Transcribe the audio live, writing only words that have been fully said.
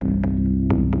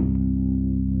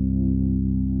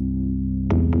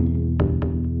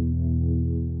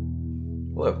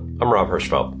Rob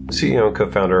Hirschfeld, CEO and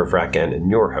co-founder of RackN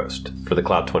and your host for the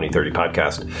Cloud 2030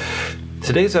 podcast.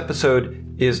 Today's episode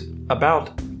is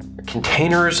about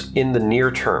containers in the near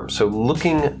term. So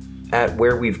looking at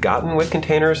where we've gotten with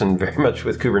containers and very much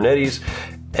with Kubernetes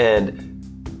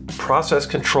and process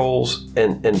controls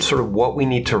and sort of what we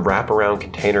need to wrap around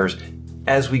containers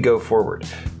as we go forward.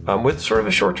 With sort of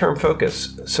a short-term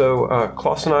focus. So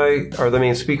Klaus and I are the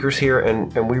main speakers here,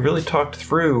 and we really talked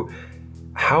through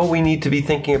how we need to be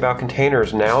thinking about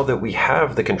containers now that we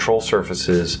have the control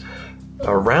surfaces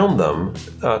around them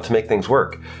to make things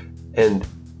work. And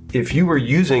if you were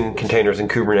using containers in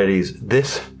Kubernetes,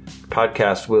 this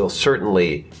podcast will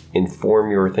certainly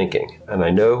inform your thinking, and I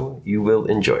know you will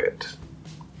enjoy it.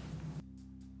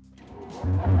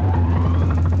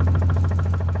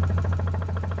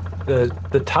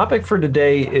 The topic for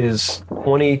today is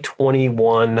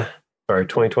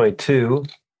 2022,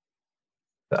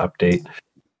 the update,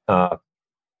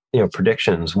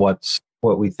 predictions, what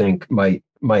we think might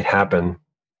happen.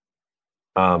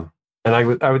 And I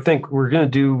would think we're going to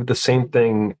do the same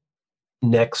thing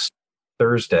next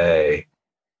Thursday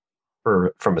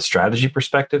from a strategy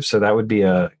perspective. So that would be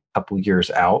a couple years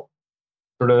out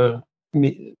sort of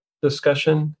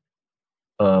discussion.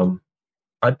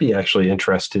 I'd be actually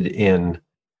interested in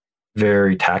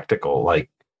very tactical, like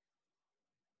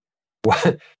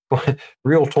what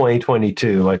real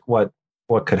 2022, like what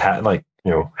could happen? Like,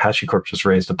 HashiCorp just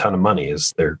raised a ton of money.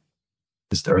 Are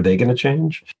they going to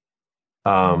change?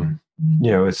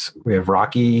 We have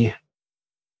Rocky,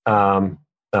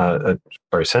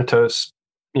 CentOS,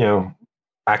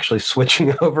 actually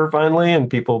switching over finally, and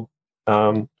people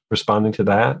responding to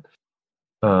that.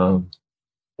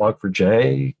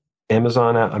 Log4j.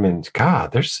 Amazon,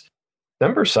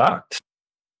 December sucked.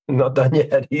 Not done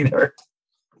yet either.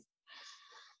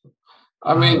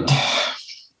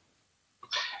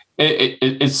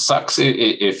 It sucks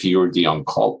if you're the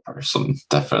on-call person,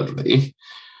 definitely.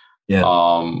 Yeah.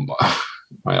 On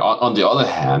the other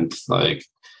hand,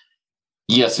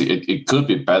 yes, it could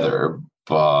be better,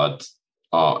 but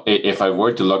if I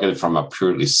were to look at it from a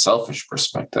purely selfish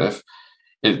perspective,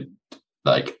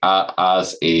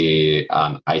 as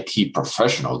an IT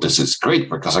professional, this is great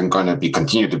because I'm going to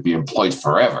continue to be employed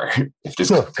forever. If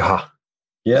this,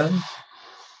 yeah.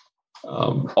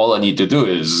 All I need to do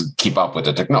is keep up with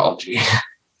the technology.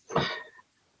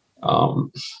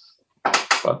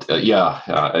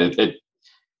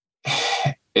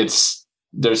 There's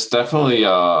definitely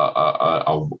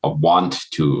a want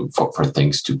for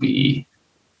things to be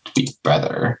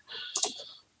better.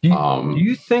 Do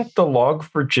you think the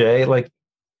Log4j,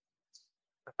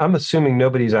 I'm assuming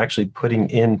nobody's actually putting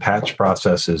in patch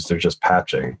processes, they're just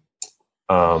patching.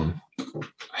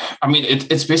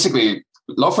 It's basically,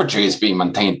 Log4j is being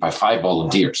maintained by 5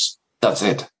 volunteers. That's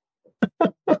it.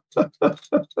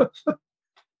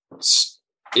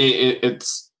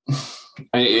 It's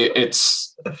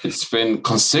been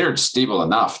considered stable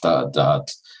enough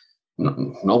that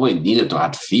nobody needed to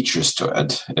add features to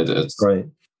it. It's right.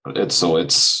 It's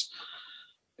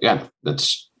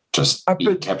just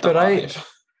being kept alive.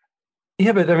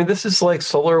 But this is like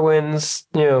SolarWinds,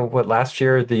 last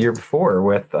year, the year before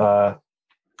with,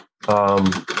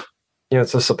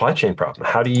 it's a supply chain problem.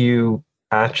 How do you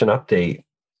patch and update,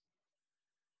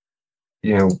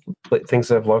 things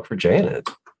that have Log4j in it?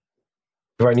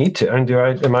 Do I need to?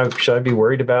 Should I be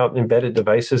worried about embedded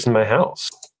devices in my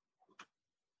house?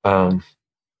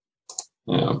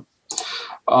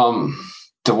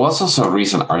 There was also a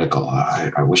recent article.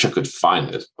 I wish I could find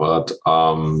it, but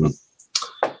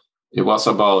it was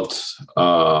about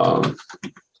the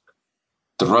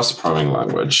Rust programming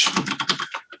language.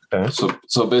 Okay.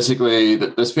 So basically,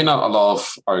 there's been a lot of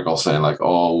articles saying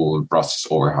Rust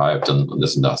is overhyped and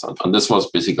this and that, and this was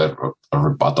basically a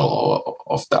rebuttal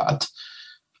of that.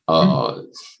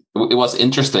 It was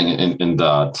interesting in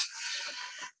that.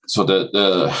 So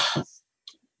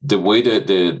the way that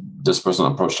this person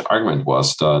approached the argument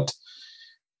was that,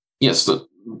 yes, the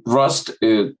Rust,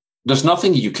 there's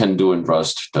nothing you can do in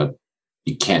Rust that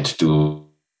you can't do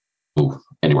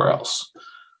anywhere else.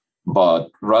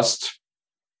 But Rust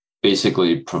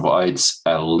basically provides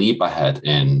a leap ahead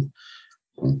in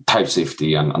type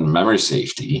safety and memory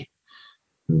safety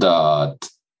that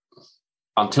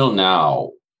until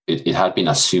now, it had been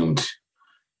assumed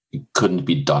it couldn't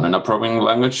be done in a programming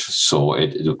language, so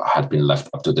it had been left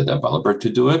up to the developer to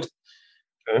do it.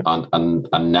 Okay. And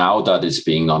now that it's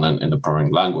being done in the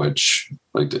programming language,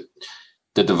 the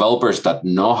developers that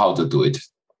know how to do it,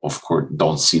 of course,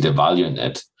 don't see the value in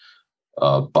it,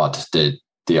 but they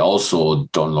also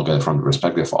don't look at it from the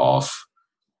perspective of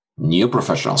new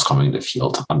professionals coming in the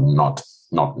field and not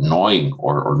knowing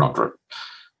or not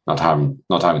having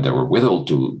the wherewithal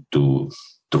to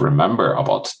remember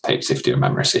about tape safety or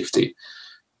memory safety.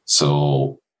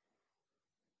 So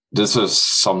this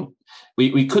is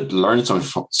we could learn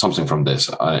something from this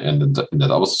in the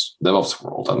DevOps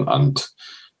world, and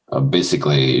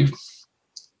basically,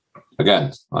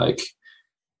 again, like,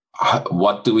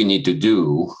 what do we need to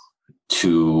do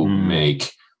to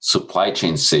make supply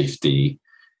chain safety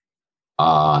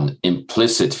an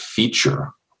implicit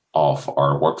feature of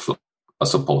our workflow,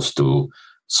 as opposed to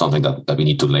something that we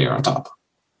need to layer on top?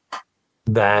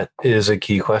 That is a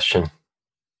key question.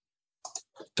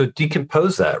 So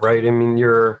decompose that, right? I mean,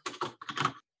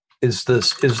 is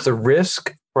the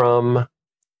risk from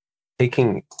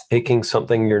taking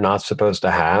something you're not supposed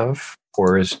to have,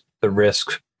 or is the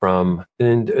risk from,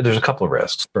 and there's a couple of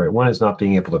risks, right? One is not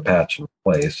being able to patch in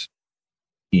place,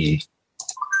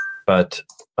 but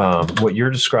what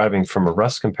you're describing from a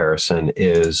Rust comparison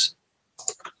is,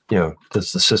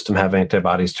 does the system have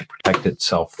antibodies to protect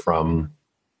itself from,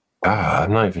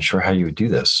 I'm not even sure how you would do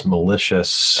this,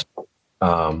 malicious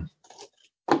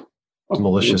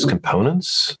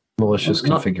components, malicious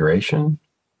configuration?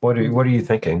 What are you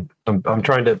thinking? I'm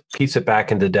trying to piece it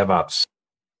back into DevOps.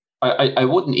 I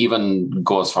wouldn't even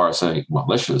go as far as saying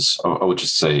malicious. I would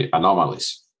just say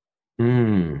anomalies.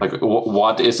 Like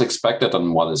what is expected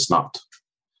and what is not.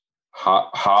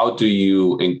 How do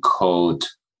you encode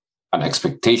an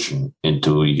expectation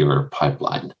into your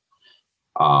pipeline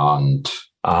and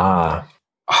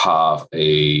have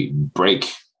a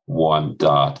break when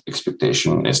that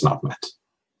expectation is not met?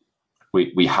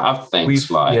 We have things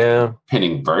like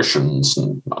pinning versions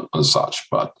and such,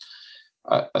 but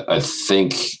I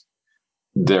think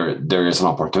there is an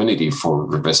opportunity for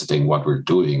revisiting what we're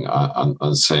doing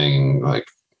and saying, like,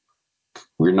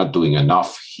 we're not doing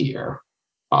enough here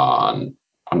and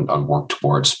work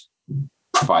towards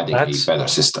providing a better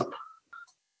system.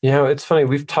 It's funny.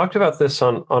 We've talked about this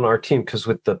on our team, because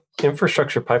with the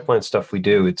infrastructure pipeline stuff we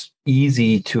do, it's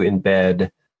easy to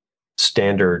embed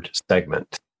standard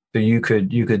segment. So you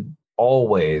could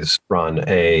always run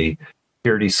a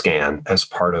security scan as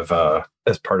part of a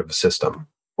system,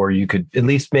 or you could at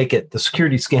least make it the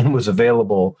security scan was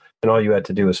available, and all you had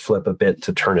to do was flip a bit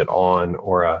to turn it on,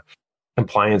 or a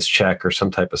compliance check or some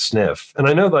type of sniff. And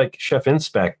I know like Chef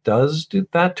Inspect does do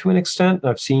that to an extent.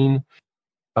 I've seen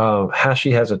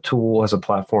Hashi has a tool, has a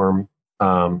platform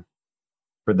for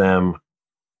them.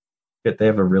 They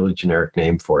have a really generic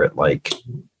name for it, like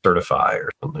Certify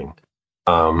or something.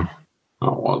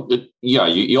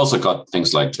 You also got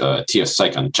things like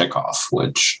TSSec and Checkov,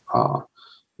 which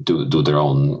do their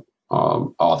own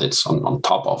audits on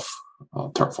top of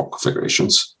Terraform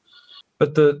configurations.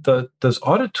 But those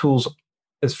audit tools,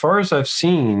 as far as I've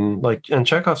seen, like, and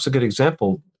Chekhov's a good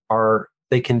example,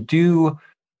 they can do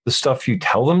the stuff you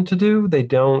tell them to do. They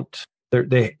don't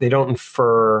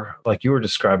infer, like you were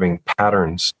describing,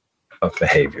 patterns of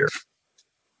behavior.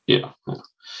 Yeah.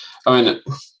 I mean,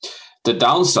 the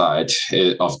downside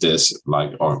of this,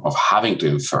 like, or of having to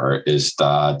infer, is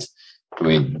that, I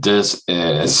mean, this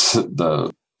is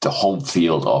the home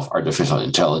field of artificial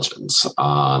intelligence,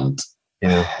 and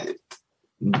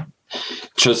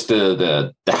just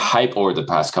the hype over the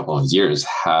past couple of years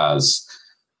has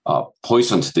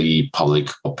poisoned the public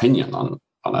opinion on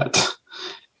it,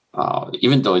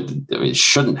 even though it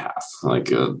shouldn't have.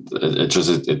 Like,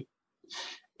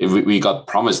 we got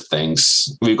promised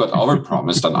things, we got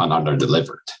overpromised and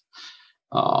under-delivered.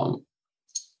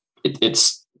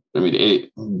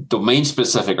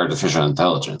 Domain-specific artificial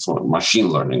intelligence or machine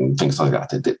learning, things like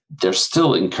that, they're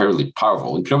still incredibly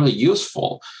powerful, incredibly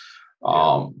useful.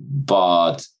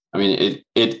 But I mean,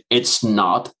 it's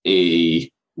not a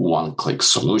one-click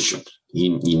solution.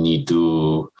 You need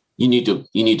to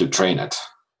train it,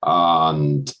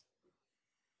 and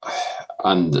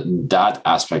that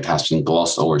aspect has been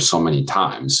glossed over so many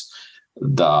times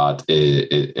that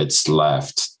it's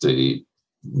left the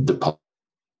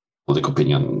public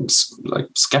opinions like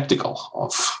skeptical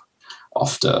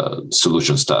of the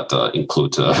solutions that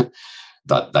include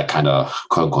that kind of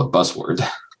quote unquote buzzword.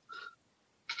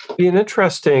 Be an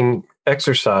interesting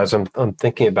exercise. I'm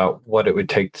thinking about what it would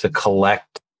take to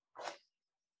collect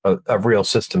a real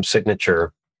system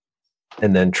signature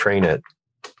and then train it.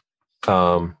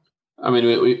 I mean,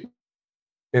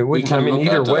 it wouldn't. I mean,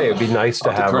 either way, it'd be nice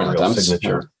to have a real attempts.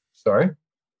 Signature. Yeah. Sorry.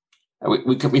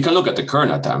 We can look at the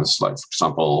current attempts, like, for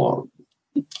example,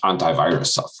 antivirus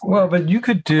software. Well, but you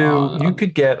could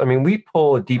get. I mean, we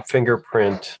pull a deep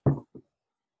fingerprint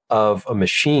of a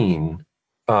machine,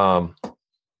 and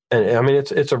I mean,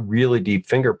 it's a really deep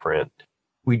fingerprint,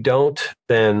 we don't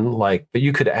then but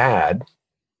you could add,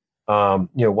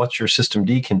 what's your system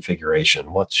D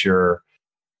configuration? What's your,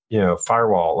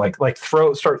 firewall?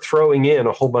 Start throwing in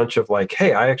a whole bunch of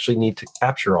hey, I actually need to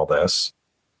capture all this.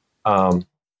 And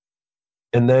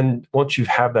then once you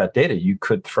have that data, you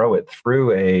could throw it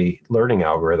through a learning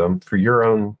algorithm for your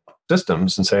own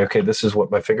systems and say, okay, this is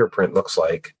what my fingerprint looks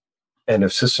like. And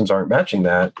if systems aren't matching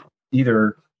that,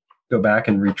 either go back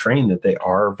and retrain that they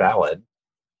are valid,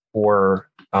 or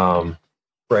to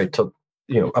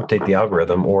update the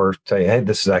algorithm, or say, hey,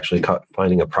 this is actually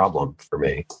finding a problem for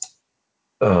me.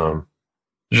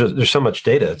 There's so much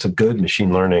data. It's a good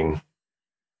machine learning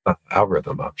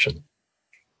algorithm option.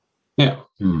 Yeah.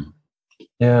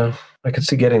 Yeah, I could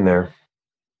see getting there.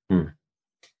 All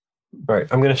right,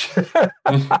 I'm gonna.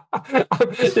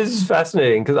 This is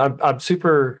fascinating because I'm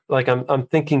super I'm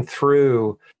thinking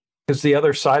through, because the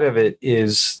other side of it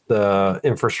is the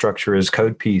infrastructure as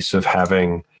code piece of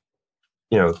having,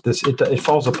 this. It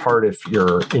falls apart if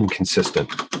you're inconsistent.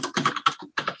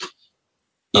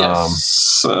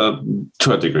 Yes, to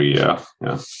a degree, yeah.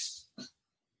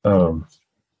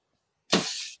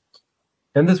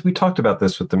 And this, we talked about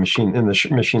this with the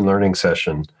machine learning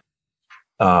session.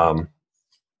 And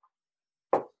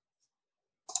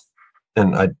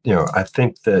I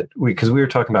think that because we were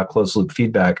talking about closed loop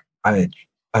feedback, I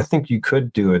think you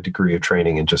could do a degree of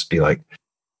training and just be like,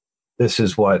 this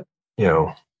is what,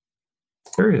 I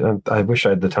wish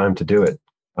I had the time to do it.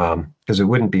 Because it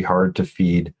wouldn't be hard to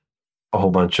feed a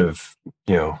whole bunch of,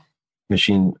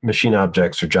 machine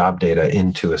objects or job data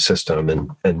into a system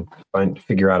and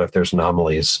figure out if there's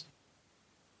anomalies,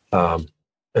 and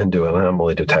do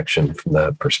anomaly detection from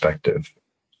that perspective.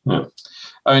 Yeah.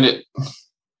 I mean,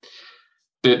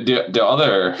 the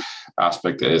other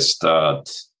aspect is that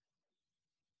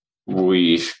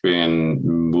we've been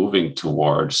moving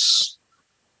towards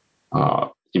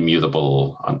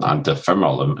immutable and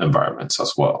ephemeral environments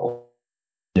as well.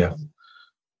 Yeah.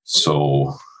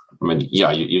 So, I mean,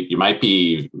 yeah, you might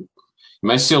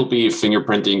still be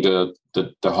fingerprinting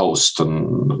the host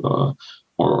and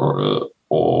or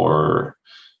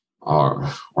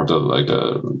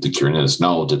the Kubernetes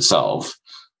node itself,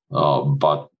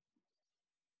 but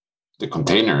the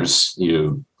containers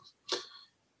your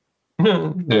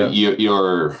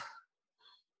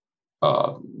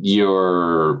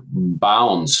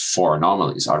bounds for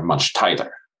anomalies are much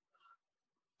tighter.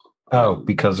 Oh,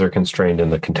 because they're constrained in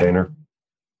the container.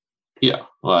 Yeah,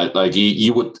 like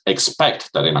you would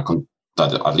expect that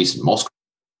that at least in most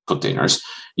containers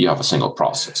you have a single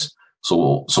process.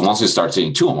 So once you start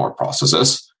seeing two or more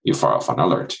processes, you fire off an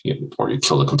alert, or you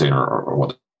kill the container or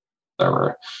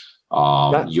whatever.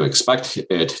 You expect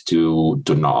it to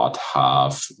do not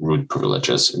have root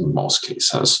privileges in most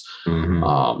cases.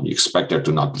 Mm-hmm. You expect there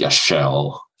to not be a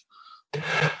shell.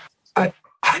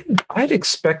 I'd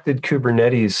expected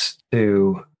Kubernetes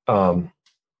to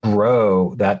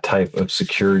grow that type of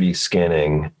security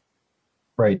scanning,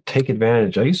 right? Take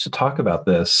advantage. I used to talk about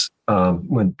this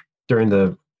during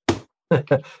the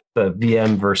the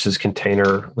VM versus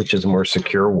container, which is a more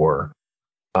secure war.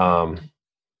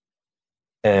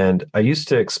 And I used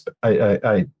to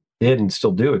I did and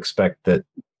still do expect that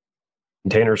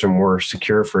containers are more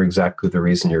secure for exactly the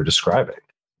reason you're describing.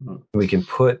 Mm-hmm. We can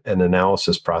put an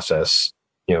analysis process,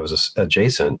 as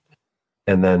adjacent,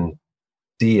 and then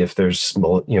see if there's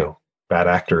bad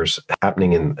actors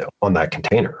happening on that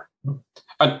container.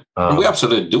 And we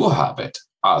absolutely do have it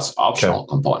as optional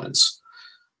components.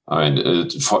 I mean,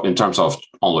 in terms of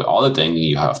only auditing,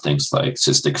 you have things like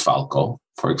Sysdig Falco,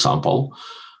 for example.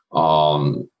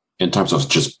 In terms of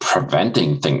just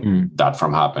preventing that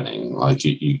from happening, like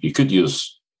you could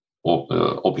use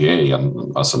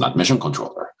OPA as an admission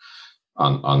controller,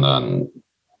 and then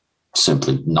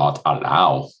simply not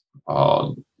allow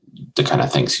the kind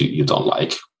of things you don't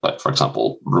like for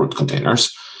example, root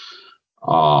containers.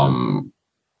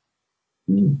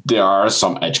 There are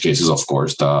some edge cases, of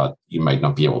course, that you might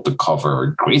not be able to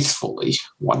cover gracefully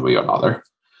one way or another.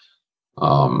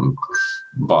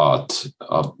 But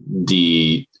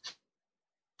the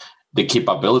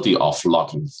capability of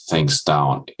locking things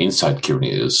down inside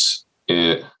Kubernetes,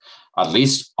 at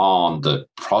least on the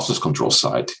process control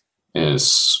side,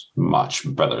 is much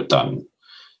better than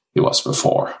it was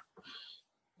before.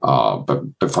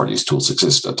 But before these tools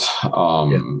existed.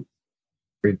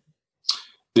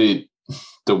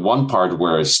 The one part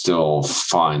where I still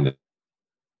find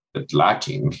it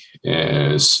lacking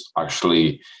is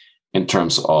actually in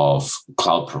terms of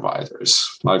cloud providers.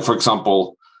 Like, for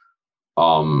example,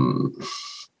 and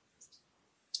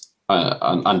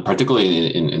particularly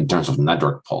in terms of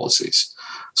network policies.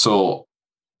 So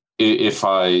if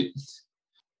I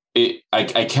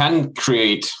I can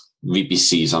create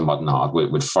VPCs and whatnot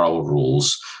with firewall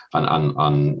rules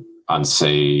and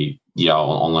say, yeah,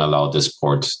 I'll only allow this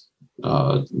port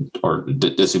or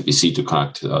this VPC to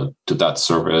connect to that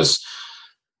service.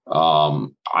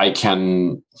 I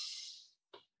can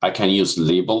use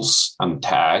labels and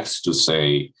tags to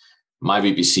say my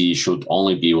VPC should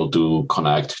only be able to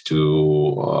connect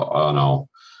to I don't know,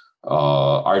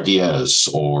 RDS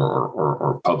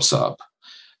or PubSub.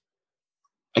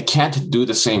 I can't do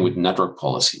the same with network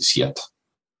policies yet.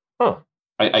 Huh.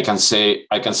 I can say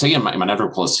in my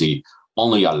network policy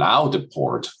only allow the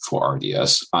port for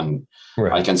RDS, and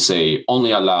Right. I can say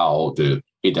only allow the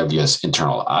AWS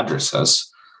internal addresses,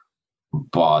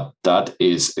 but that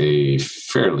is a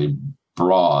fairly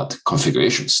broad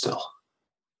configuration still.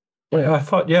 I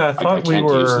thought we can't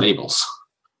were use labels.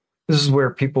 This is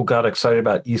where people got excited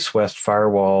about east-west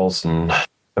firewalls, and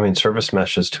I mean, service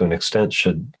meshes to an extent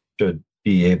should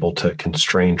be able to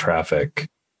constrain traffic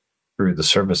through the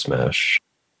service mesh.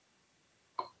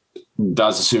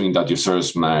 That's assuming that your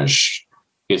service mesh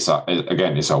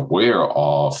is aware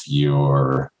of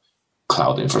your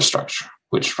cloud infrastructure,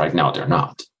 which right now they're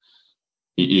not.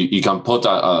 You can put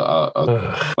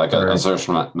a service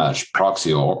mesh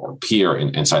proxy or peer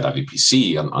inside a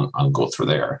VPC and go through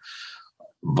there.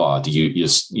 But you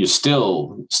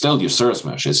still your service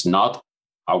mesh is not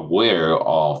aware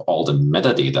of all the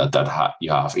metadata that you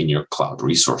have in your cloud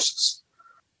resources. Is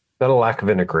that a lack of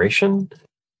integration,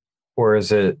 or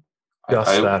is it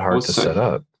just that hard to set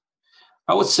up?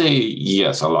 I would say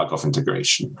yes, a lack of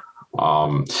integration.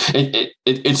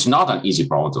 It's not an easy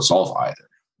problem to solve either.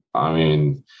 I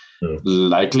mean,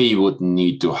 likely you would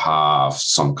need to have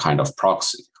some kind of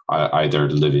proxy, either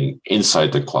living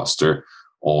inside the cluster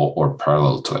or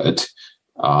parallel to it,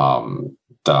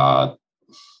 that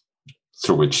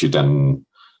through which you then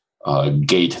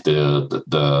gate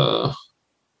the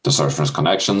service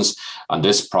connections, and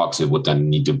this proxy would then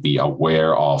need to be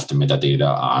aware of the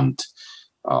metadata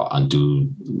and do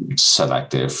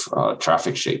selective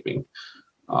traffic shaping.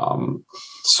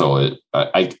 So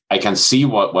I can see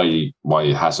why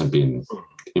it hasn't been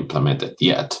implemented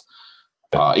yet.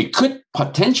 It could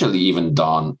potentially even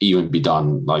be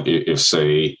done like if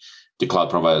say the cloud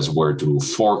providers were to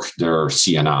fork their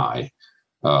CNI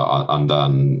and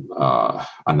then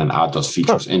add those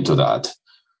features into that.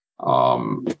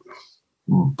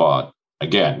 But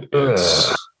again,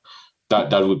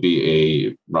 that would be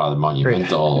a rather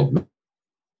monumental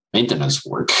maintenance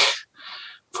work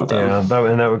for them. Yeah,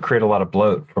 that would create a lot of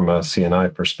bloat from a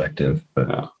CNI perspective. But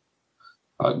yeah.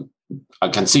 I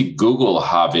can see Google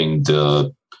having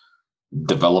the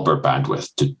developer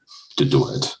bandwidth to do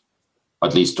it,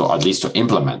 at least to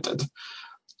implement it.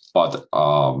 But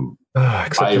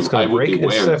except it's going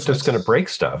to break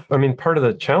stuff. I mean, part of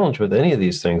the challenge with any of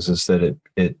these things is that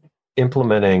it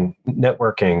implementing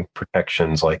networking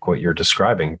protections like what you're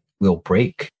describing will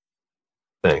break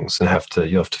things, and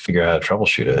you'll have to figure out how to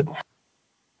troubleshoot it.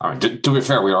 All right. To be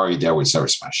fair, we're already there with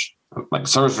Service Mesh. Like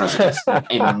Service Mesh is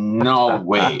in no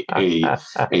way a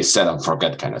set and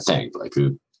forget kind of thing. Like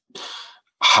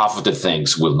half of the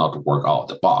things will not work out of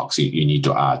the box. You need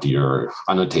to add your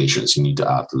annotations. You need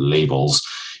to add labels.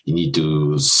 You need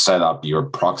to set up your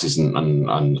proxies and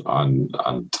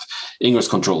ingress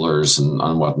controllers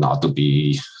and whatnot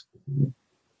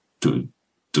to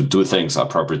do things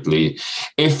appropriately.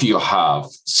 If you have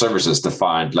services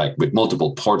defined like with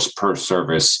multiple ports per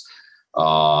service,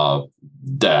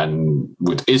 then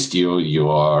with Istio you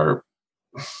are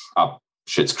up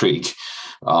Schitt's Creek.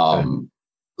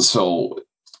 So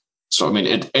I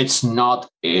mean, it's not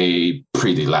a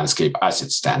pretty landscape as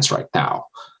it stands right now.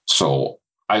 So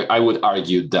I would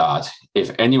argue that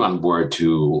if anyone were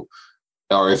to,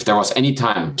 or if there was any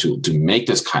time to make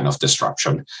this kind of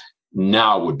disruption,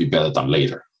 now would be better than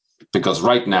later. Because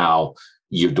right now,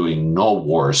 you're doing no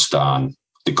worse than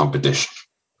the competition.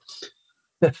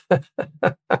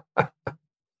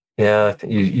 Yeah,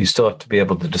 you still have to be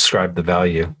able to describe the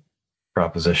value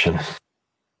proposition.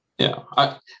 Yeah,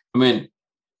 I mean,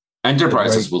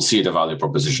 enterprises will see the value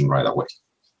proposition right away.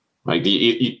 Like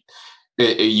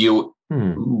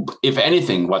if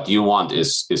anything, what you want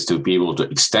is to be able to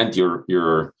extend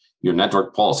your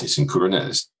network policies in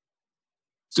Kubernetes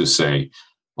to say,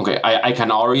 okay, I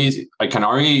can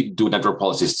already do network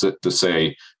policies to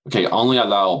say, okay, only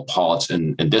allow pods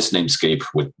in this namescape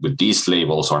with these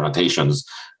labels or annotations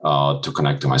to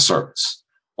connect to my service,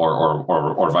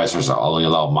 or vice versa. I'll only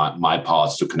allow my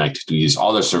pods to connect to these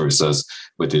other services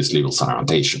with these labels and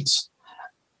annotations.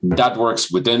 That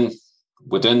works within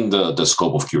the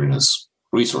scope of Kubernetes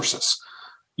resources.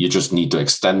 You just need to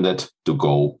extend it to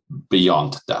go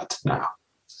beyond that now.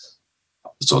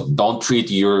 So don't treat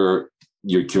your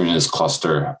Kubernetes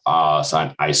cluster as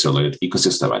an isolated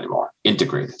ecosystem anymore.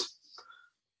 Integrate it.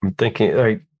 I'm thinking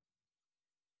like,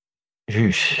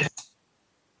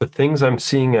 the things I'm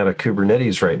seeing out of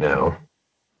Kubernetes right now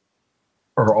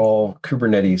are all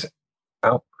Kubernetes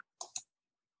out.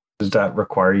 Does that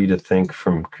require you to think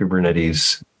from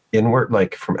Kubernetes inward,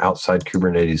 like from outside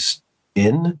Kubernetes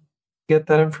in, get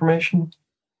that information?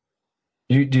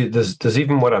 Does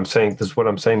even what I'm saying, does what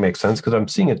I'm saying make sense? Because I'm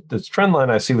seeing it, this trend line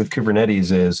I see with Kubernetes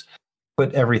is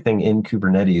put everything in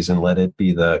Kubernetes and let it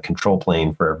be the control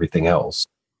plane for everything else.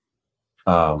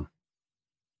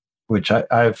 Which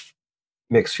I've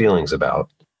mixed feelings about.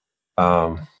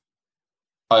 So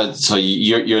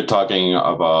you're talking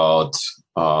about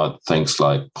things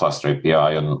like Cluster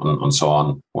API and so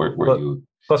on, where you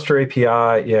Cluster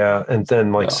API, yeah, and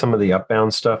then some of the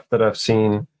Upbound stuff that I've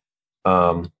seen.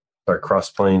 Our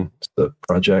Crossplane, the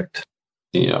project.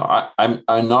 Yeah, I'm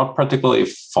not particularly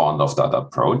fond of that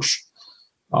approach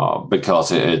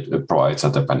because it provides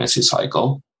a dependency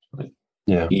cycle.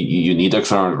 Yeah, you need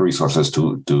external resources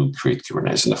to create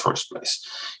Kubernetes in the first place.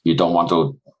 You don't want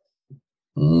to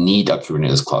need a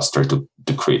Kubernetes cluster to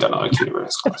create another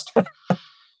Kubernetes cluster.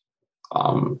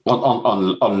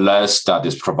 Unless that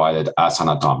is provided as an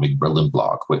atomic building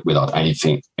block without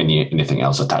anything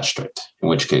else attached to it, in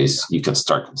which case you can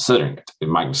start considering it. It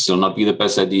might still not be the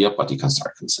best idea, but you can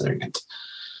start considering it.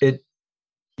 It's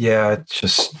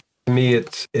just, to me,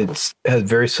 it's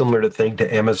very similar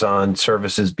to Amazon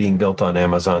services being built on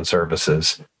Amazon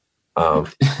services.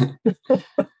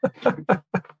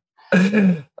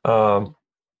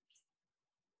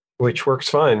 Which works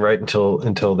fine, right?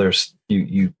 Until there's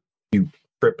you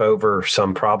trip over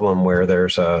some problem where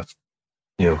there's something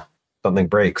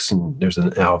breaks and there's all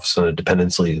of a sudden a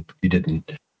dependency you didn't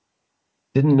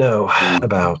know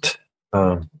about.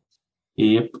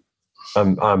 Yep.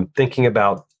 I'm thinking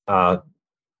about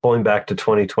pulling back to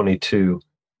 2022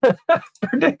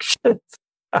 predictions.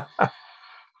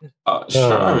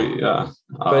 Sure, yeah.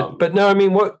 But no, I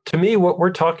mean, what we're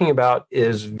talking about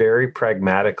is very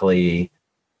pragmatically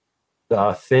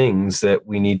things that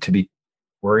we need to be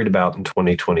worried about in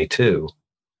 2022.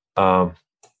 Do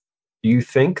you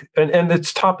think, and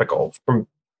it's topical from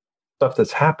stuff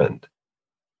that's happened,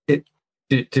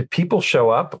 do people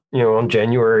show up, on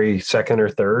January 2nd or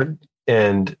 3rd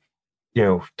and,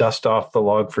 dust off the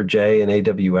Log4j and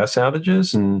AWS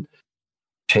outages and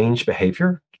change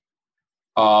behavior?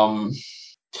 From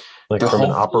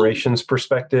an operations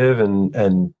perspective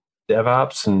and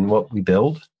DevOps and what we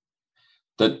build?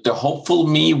 The hopeful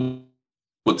me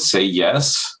would say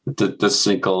yes. The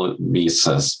cynical me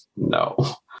says no.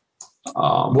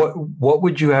 What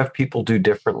would you have people do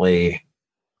differently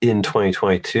in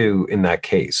 2022 in that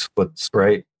case? What's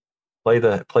right? Play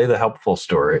the helpful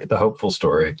story, the hopeful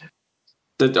story.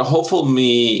 The hopeful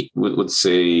me would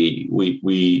say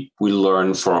we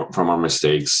learn from our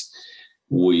mistakes.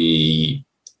 We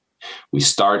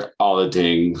start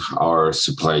auditing our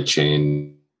supply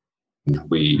chain.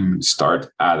 We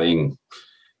start adding,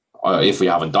 if we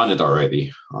haven't done it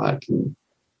already,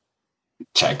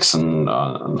 checks and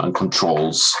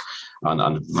controls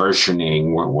and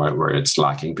versioning where it's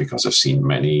lacking, because I've seen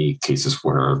many cases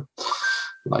where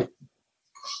the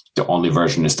only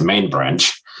version is the main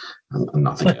branch and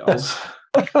nothing else.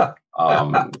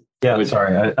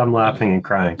 Sorry, I'm laughing and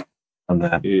crying on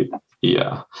that.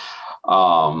 Yeah.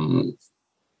 I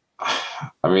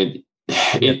mean,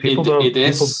 it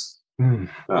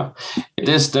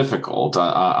is difficult,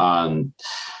 and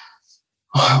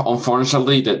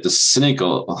unfortunately, the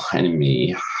cynical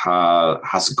enemy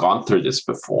has gone through this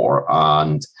before,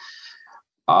 and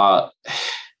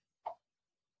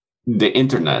the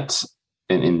internet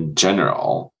in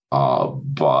general,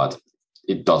 but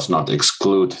it does not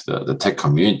exclude the tech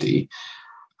community,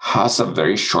 has a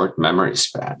very short memory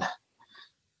span.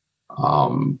 I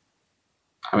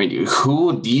mean,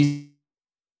 who these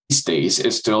days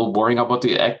is still worrying about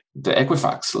the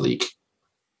Equifax leak?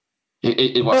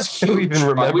 It was huge,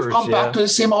 but we've gone back to the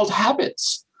same old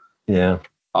habits. Yeah.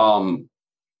 And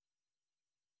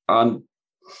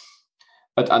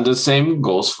the same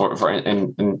goes for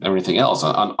everything else.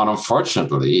 And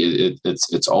unfortunately,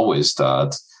 it's always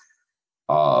that.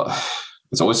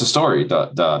 It's always a story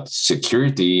that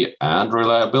security and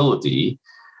reliability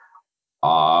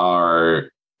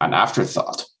are an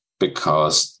afterthought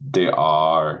because they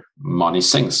are money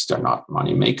sinks. They're not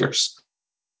money makers.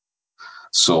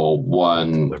 So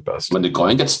when the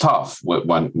going gets tough,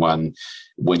 when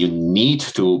you need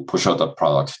to push out a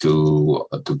product to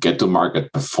get to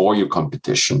market before your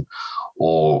competition,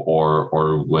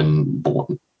 or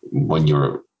when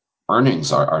you're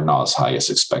earnings are not as high as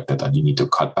expected and you need to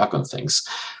cut back on things,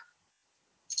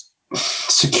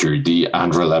 security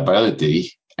and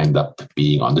reliability end up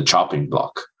being on the chopping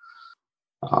block.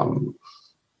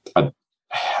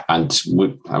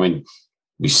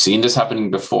 We've seen this happening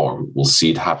before. We'll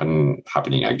see it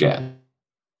happening again.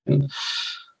 And,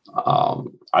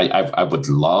 I would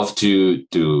love to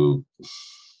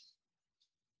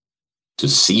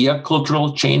see a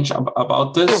cultural change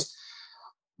about this,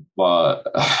 but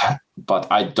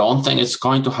I don't think it's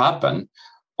going to happen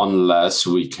unless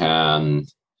we can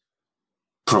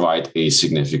provide a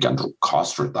significant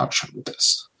cost reduction with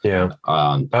this. Yeah.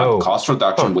 And cost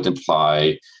reduction would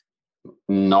imply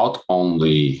not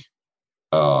only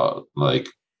like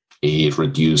a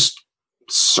reduced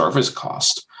service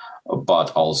cost, but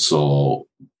also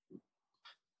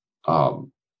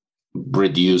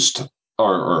reduced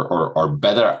or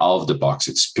better out of the box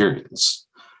experience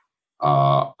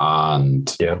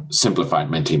and simplified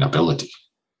maintainability,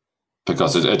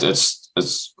 because it's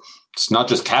not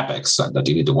just CapEx that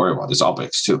you need to worry about; it's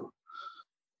OpEx too.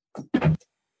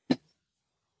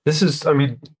 This is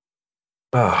something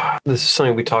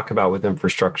we talk about with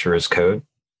infrastructure as code,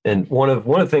 and one of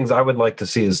the things I would like to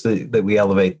see is that we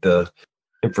elevate the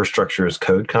infrastructure as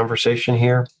code conversation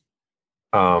here,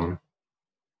 to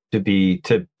be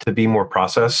more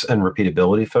process and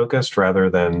repeatability focused rather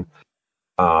than,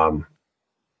 I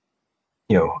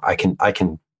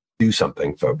can do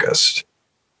something focused.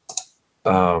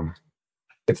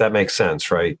 If that makes sense,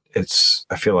 right? I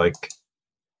feel like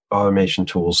automation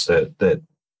tools that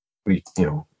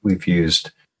we've used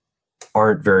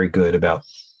aren't very good about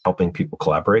helping people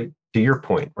collaborate. To your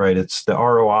point, right? It's the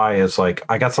ROI is like,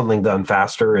 I got something done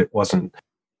faster. It wasn't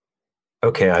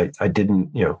okay. I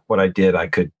didn't, what I did, I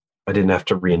didn't have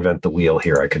to reinvent the wheel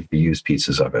here. I could reuse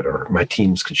pieces of it, or my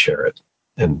teams could share it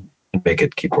and make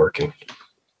it keep working.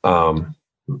 But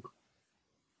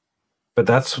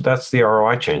that's the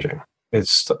ROI changing.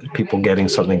 It's people getting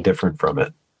something different from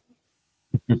it.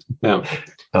 Yeah.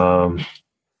 And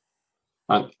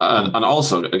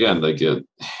also, again, like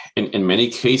in many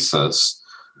cases,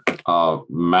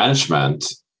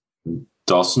 management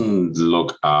doesn't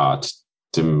look at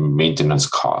the maintenance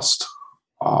cost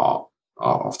of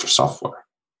their software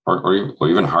or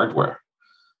even hardware.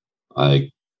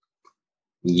 Like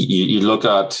you look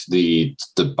at the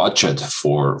budget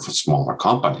for smaller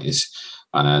companies,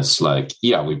 and it's like,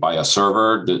 yeah, we buy a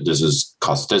server. This is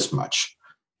cost this much,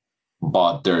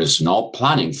 but there is no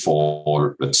planning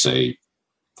for, let's say,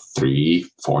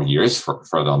 3-4 years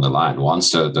further down the line.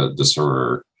 Once the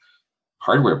server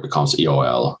hardware becomes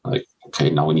EOL, like, okay,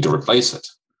 now we need to replace it.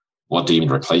 What do you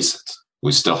mean replace it?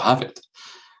 We still have it.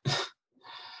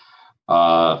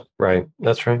 Right,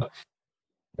 that's right.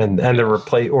 And they're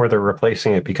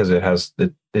replacing it because it has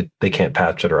they can't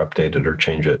patch it or update it or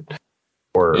change it,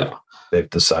 or they've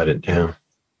decided. Yeah.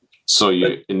 So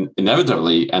you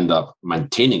inevitably end up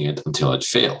maintaining it until it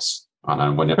fails, and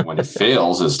then when it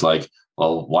fails, it's like,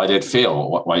 well, why did it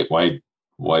fail? Why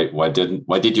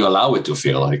did you allow it to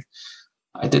fail? Like,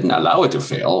 I didn't allow it to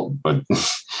fail, but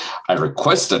I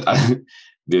requested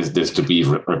this to be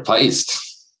replaced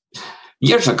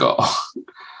years ago.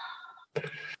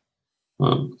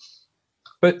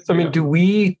 But I mean, do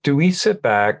we sit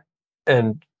back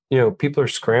and people are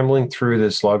scrambling through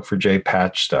this Log4j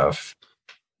patch stuff,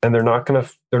 and they're not gonna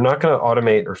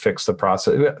automate or fix the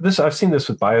process. I've seen this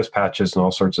with BIOS patches and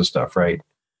all sorts of stuff, right?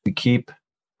 We keep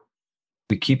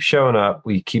showing up,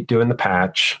 we keep doing the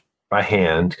patch by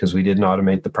hand because we didn't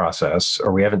automate the process,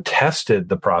 or we haven't tested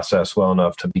the process well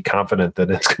enough to be confident that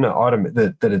it's going to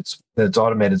automate that it's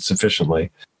automated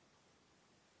sufficiently.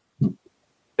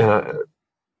 And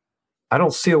I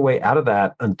don't see a way out of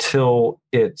that until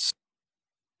it's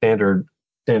standard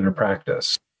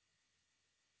practice.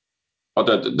 Oh,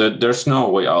 there's no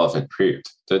way out of it, period.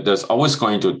 There's always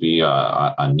going to be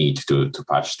a need to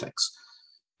patch things.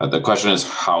 The question is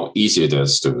how easy it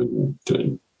is to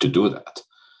do that.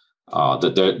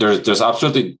 There's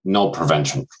absolutely no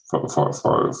prevention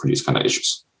for these kind of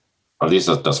issues. Or at least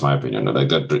that's my opinion. Like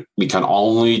that, we can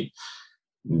only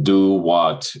do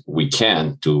what we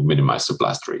can to minimize the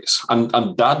blast radius, and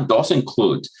that does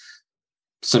include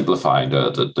simplifying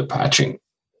the patching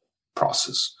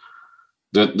process.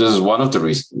 This is one of the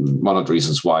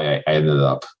reasons why I ended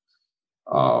up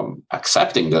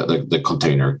accepting the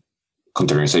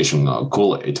containerization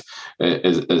Kool-Aid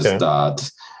is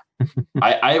that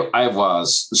I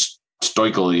was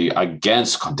stoically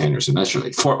against containers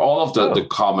initially for all of the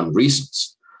common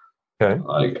reasons.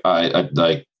 Okay,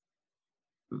 I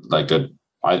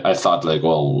thought, like,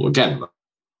 well, again,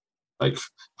 like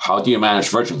how do you manage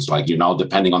versions? Like you're now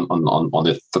depending on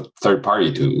the third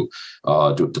party to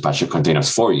patch your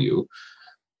containers for you.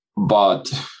 But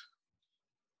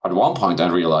at one point, I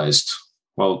realized,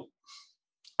 well,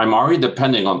 I'm already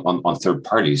depending on third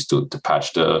parties to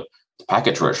patch the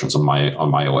package versions on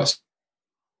my OS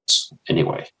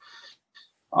anyway.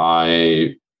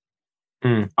 And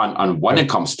when it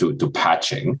comes to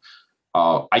patching,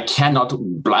 I cannot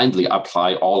blindly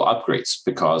apply all upgrades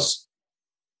because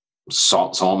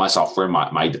some of my software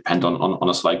might depend on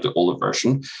a slightly older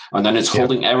version, and then it's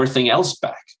holding everything else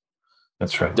back.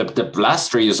 That's right. The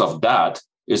blast radius of that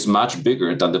is much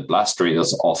bigger than the blast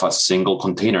radius of a single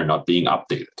container not being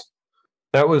updated.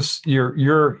 That was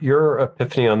your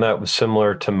epiphany on that was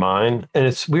similar to mine, and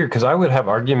it's weird because I would have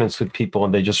arguments with people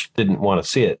and they just didn't want to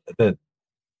see it. The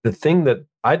thing that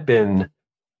I'd been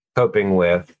coping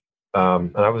with,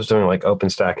 and I was doing like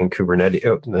OpenStack and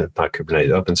Kubernetes, not Kubernetes,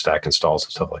 OpenStack installs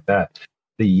and stuff like that.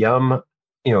 The yum,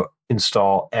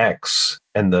 install X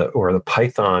and the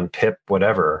Python pip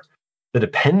whatever. The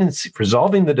dependency,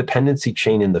 resolving the dependency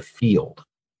chain in the field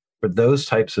for those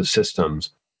types of systems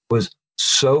was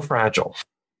so fragile,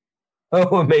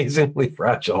 amazingly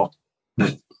fragile,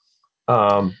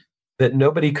 that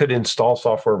nobody could install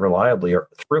software reliably or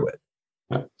through it.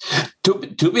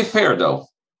 To be fair, though,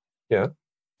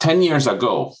 10 years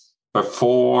ago,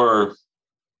 before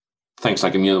things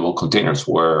like immutable containers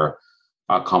were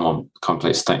a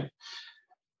commonplace thing,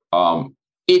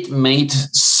 it made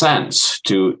sense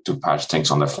to patch things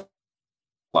on the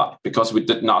fly because we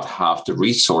did not have the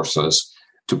resources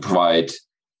to provide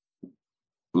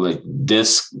like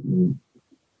this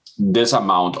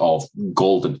amount of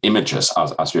golden images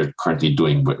as we're currently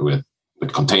doing with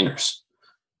containers.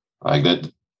 Like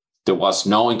that, there was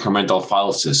no incremental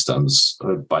file systems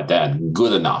by then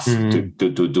good enough to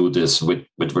do this with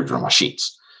virtual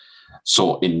machines.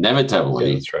 So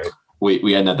inevitably, that's right.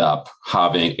 We ended up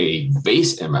having a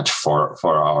base image for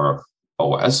our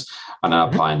OS and then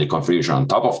applying the configuration on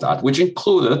top of that, which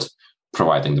included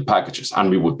providing the packages. And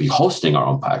we would be hosting our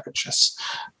own packages,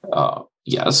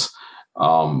 yes.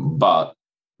 But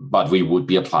we would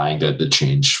be applying the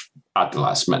change at the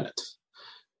last minute.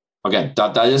 Again,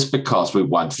 that is because we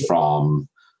went from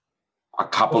a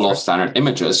couple of standard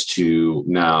images to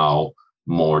now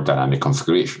more dynamic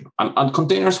configuration. And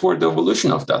containers were the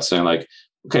evolution of that, saying like,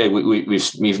 okay,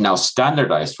 we've now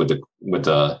standardized with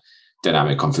the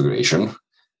dynamic configuration.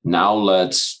 Now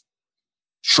let's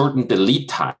shorten the lead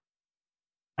time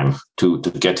to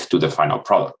get to the final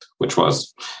product, which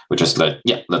is like,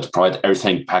 let's provide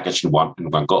everything packaged in one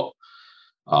go.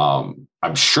 I'm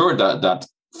sure that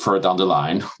further down the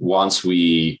line, once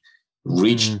we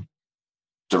reach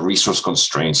the resource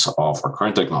constraints of our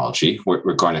current technology,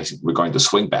 we're going to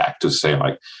swing back to say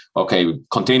like, okay,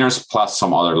 containers plus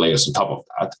some other layers on top of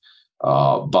that.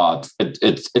 But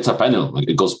it's a pendulum;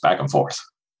 it goes back and forth.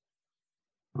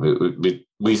 We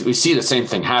see the same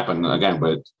thing happen again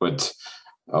with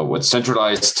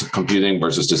centralized computing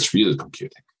versus distributed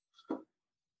computing.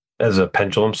 As a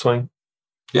pendulum swing.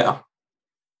 Yeah.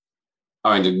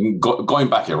 I mean, going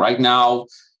back here right now,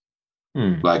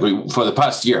 like for the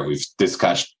past year, we've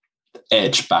discussed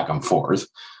edge back and forth.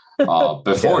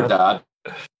 Before that,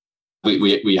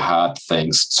 we had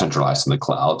things centralized in the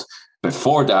cloud.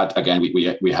 Before that, again,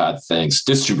 we had things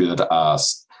distributed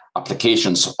as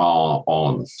applications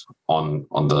on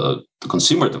the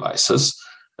consumer devices.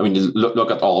 I mean, look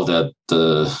at all the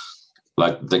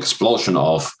explosion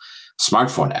of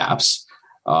smartphone apps.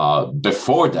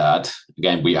 Before that,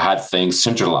 again, we had things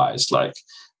centralized, like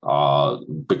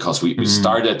because we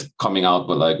started coming out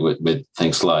with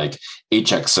things like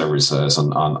HX services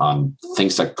and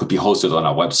things that could be hosted on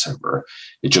a web server.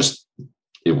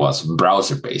 It was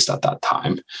browser based at that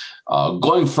time.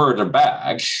 Going further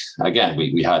back, again,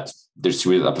 we had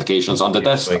distributed applications on the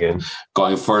desktop. Again.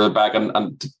 Going further back,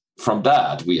 and from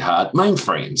that we had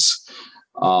mainframes.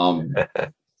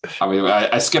 I mean,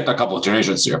 I skipped a couple of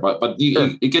generations here, but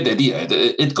you get the idea.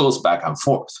 It goes back and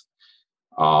forth.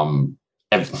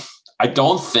 And I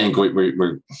don't think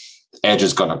we're Edge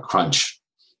is going to crunch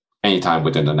anytime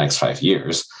within the next 5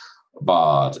 years.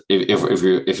 But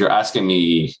if you're asking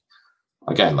me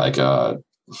again, like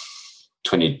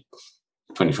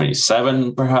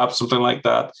 2027, perhaps something like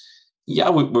that,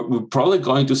 we're probably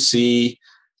going to see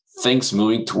things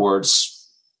moving towards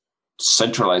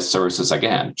centralized services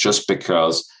again, just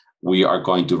because we are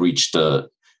going to reach the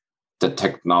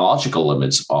technological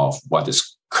limits of what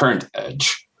is current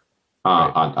Edge,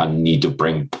 and need to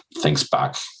bring things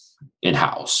back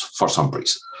in-house for some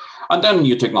reason. And then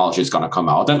new technology is going to come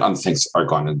out, and things are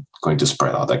going to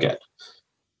spread out again.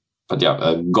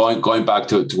 yeah, going back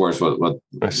towards what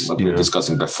we were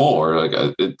discussing before, like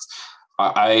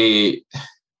I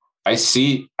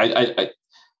see I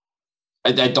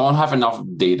don't have enough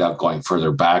data going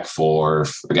further back for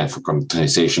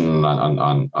containerization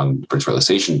on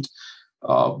virtualization,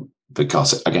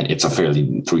 because again, it's a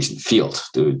fairly recent field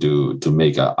to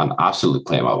make an absolute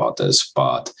claim about this.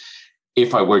 But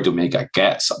if I were to make a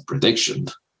guess, a prediction,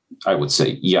 I would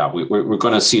say, yeah, we're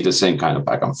going to see the same kind of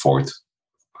back and forth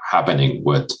happening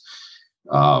with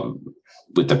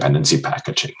dependency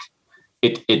packaging.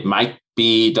 It might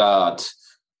be that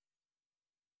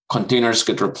containers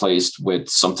get replaced with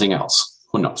something else.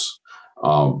 Who knows?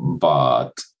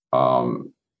 But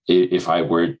if I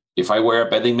were a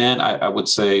betting man, I would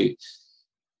say,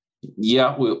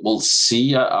 yeah, we'll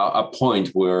see a point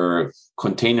where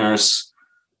containers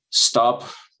stop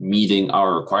meeting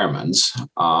our requirements,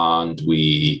 and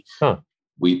we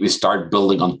start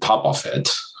building on top of it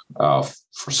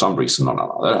for some reason or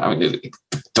another. I mean,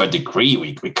 to a degree,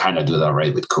 we kind of do that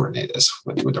right with Kubernetes.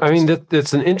 I mean,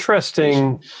 that's an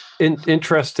interesting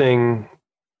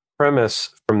premise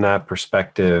from that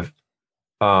perspective.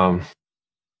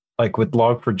 Like with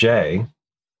Log4j,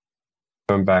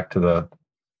 going back to the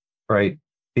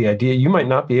idea, you might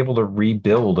not be able to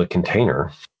rebuild a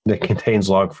container that contains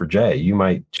Log4j. You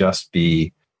might just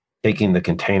be taking the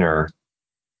container.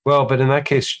 Well, but in that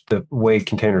case, the way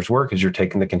containers work is you're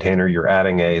taking the container, you're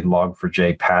adding a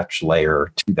Log4j patch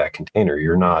layer to that container.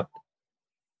 You're not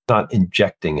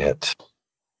injecting it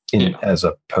as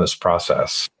a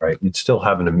post-process, right? You'd still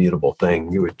have an immutable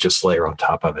thing. You would just layer on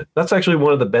top of it. That's actually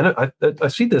one of the benefits. I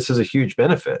see this as a huge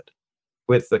benefit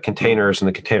with the containers and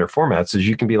the container formats, is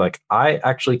you can be like, I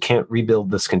actually can't rebuild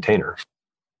this container.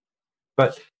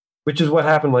 But which is what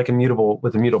happened with immutable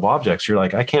objects. You're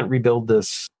like, I can't rebuild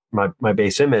this, my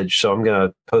base image, so I'm going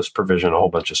to post-provision a whole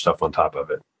bunch of stuff on top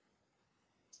of it.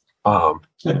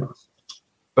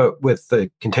 But with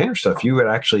the container stuff, you would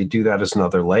actually do that as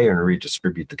another layer and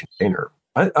redistribute the container.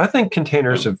 I think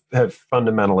containers have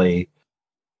fundamentally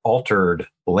altered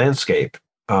the landscape.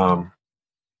 And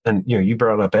you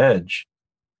brought up Edge.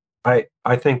 I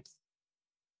think,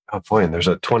 and there's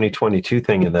a 2022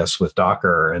 thing in this with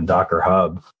Docker and Docker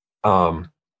Hub, and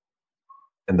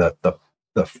the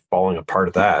falling apart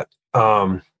of that.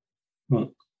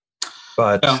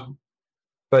 But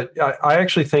I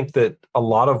actually think that a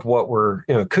lot of what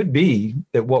could be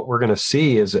that what we're going to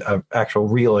see is an actual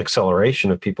real acceleration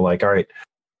of people like, all right,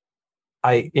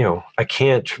 I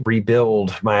can't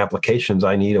rebuild my applications.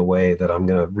 I need a way that I'm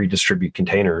going to redistribute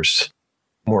containers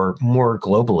more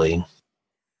globally.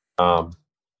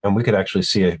 And we could actually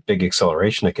see a big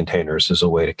acceleration of containers as a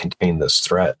way to contain this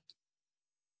threat.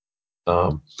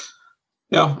 Not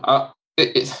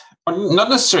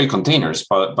necessarily containers,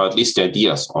 but at least the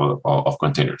ideas of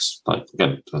containers, like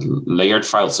again, layered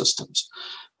file systems,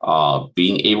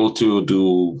 being able to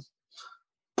do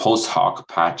post hoc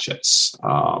patches.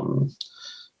 I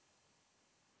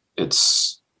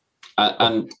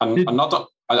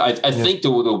think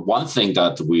the one thing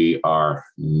that we are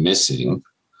missing,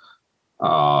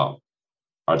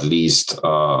 at least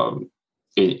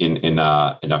in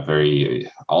a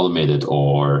very automated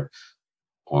or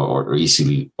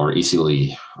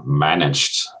easily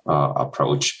managed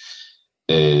approach,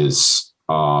 is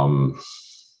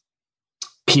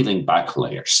peeling back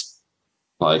layers.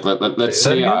 Like let's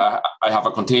say I have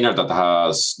a container that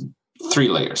has 3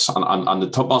 layers. On the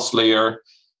topmost layer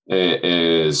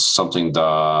is something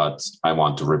that I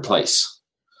want to replace.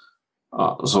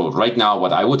 So right now,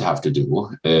 what I would have to do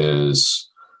is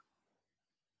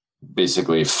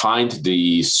basically find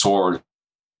the source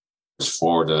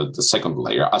for the second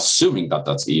layer, assuming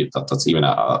that's even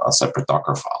a separate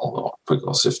Docker file,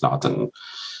 because if not, then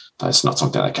that's not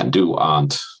something I can do,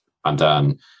 and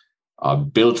then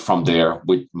build from there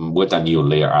with a new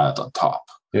layer added on top.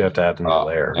 You have to add a new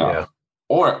layer, yeah.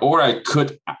 Or I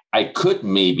could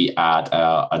maybe add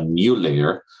a new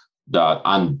layer that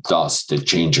undoes the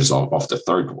changes of the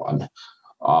third one.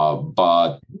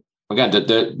 But again,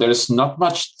 there's not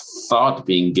much thought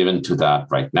being given to that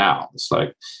right now. It's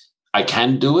like, I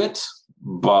can do it,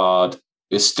 but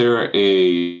is there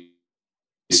a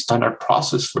standard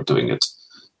process for doing it?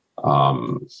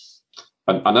 And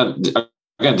then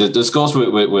again, this goes with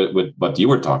what you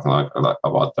were talking about,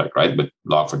 like, right? With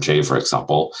Log4j, for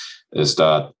example, is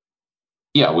that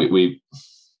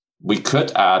we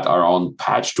could add our own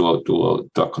patch to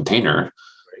a container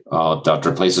that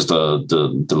replaces the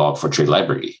Log4j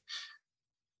library.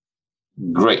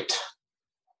 Great.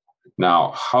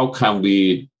 Now, how can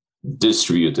we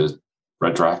distribute it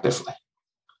retroactively?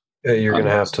 You're going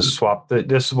to have to swap.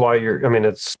 This is why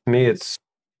it's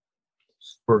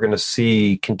we're going to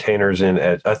see containers in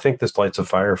edge. I think this lights a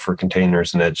fire for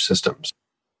containers and edge systems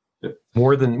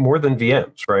more than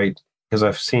VMs, right? Because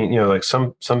I've seen, like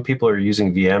some people are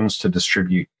using VMs to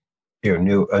distribute, a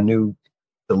new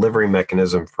delivery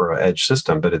mechanism for an edge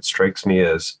system, but it strikes me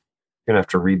as you're going to have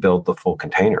to rebuild the full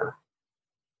container.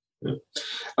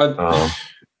 I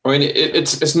mean,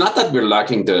 it's not that we're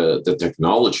lacking the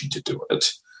technology to do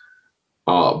it,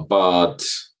 but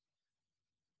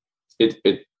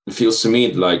it feels to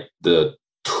me like the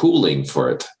tooling for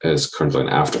it is currently an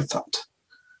afterthought.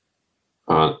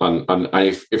 And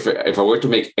if I were to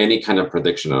make any kind of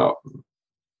prediction,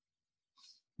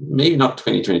 maybe not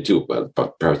 2022,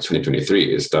 but perhaps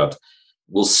 2023, is that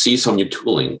we'll see some new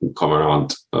tooling come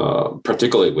around,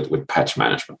 particularly with patch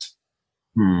management.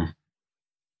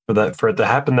 For it to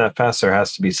happen that fast, there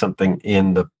has to be something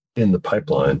in the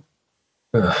pipeline,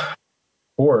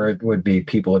 or it would be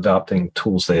people adopting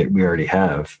tools that we already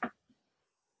have.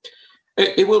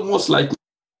 It will most likely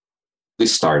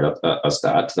start as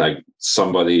that, like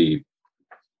somebody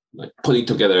like putting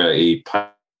together a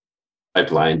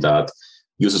pipeline that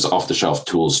uses off-the-shelf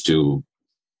tools to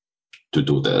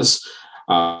do this,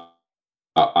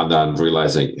 and then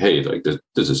realizing, hey, like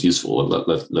this is useful.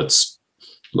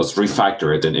 Let's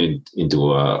refactor it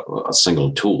into a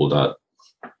single tool that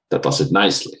does it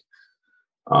nicely.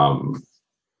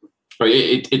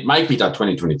 It might be that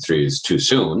 2023 is too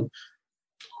soon.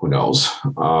 Who knows?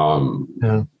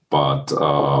 But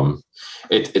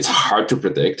it's hard to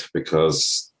predict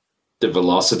because the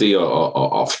velocity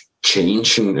of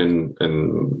change in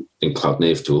cloud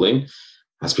native tooling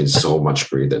has been so much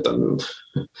greater than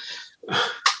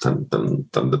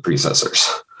the predecessors.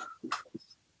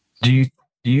 Do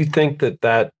you think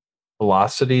that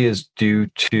velocity is due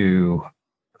to,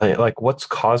 like, what's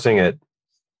causing it?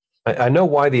 I know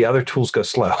why the other tools go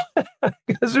slow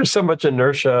because there's so much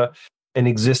inertia and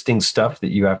existing stuff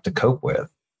that you have to cope with.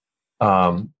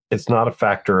 It's not a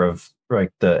factor of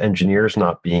like the engineers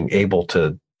not being able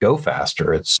to go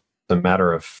faster. It's a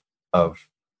matter of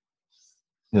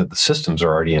the systems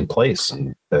are already in place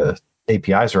and the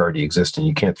APIs are already existing.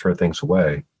 You can't throw things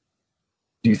away.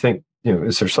 Do you think,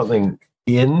 is there something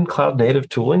in cloud native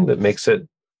tooling that makes it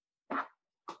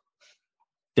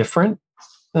different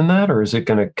than that, or is it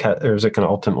going to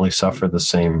ultimately suffer the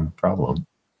same problem?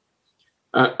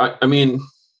 I mean,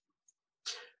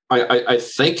 I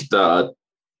think that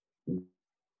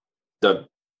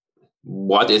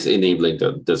what is enabling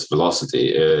this velocity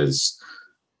is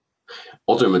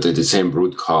ultimately the same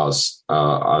root cause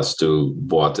as to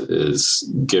what is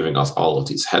giving us all of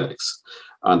these headaches,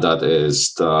 and that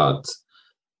is that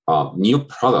new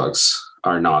products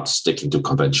are not sticking to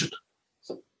convention.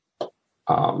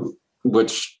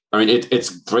 Which, I mean, it's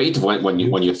great when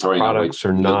you're throwing products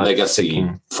are not legacy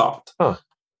sticking. thought. Huh.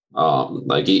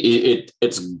 Like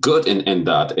it's good in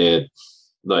that it,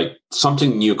 like,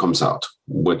 something new comes out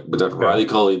with a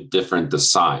radically different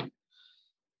design.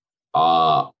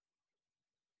 And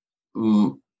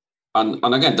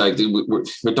again, like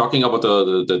we're talking about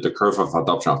the curve of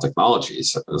adoption of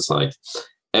technologies. It's like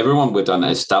everyone with an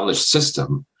established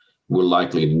system will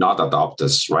likely not adopt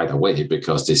this right away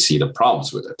because they see the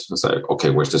problems with it. It's like, okay,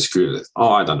 where's the security?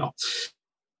 Oh, I don't know.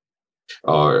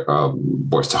 Or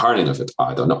where's the hardening of it?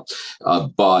 I don't know.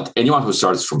 But anyone who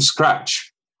starts from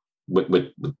scratch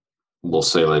will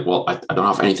say, like, well, I don't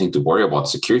have anything to worry about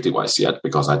security-wise yet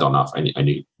because I don't have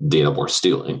any data worth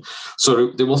stealing.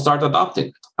 So they will start adopting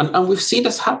it. And we've seen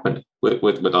this happen with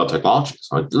our technologies.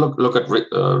 Right? Look at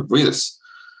Redis.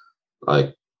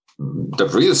 Like, the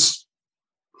Redis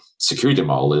security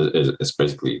model is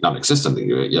basically non-existent.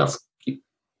 You have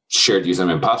shared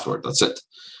username and password. That's it.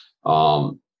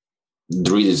 The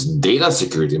Redis data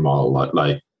security model,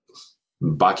 like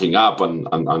backing up and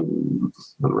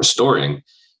restoring,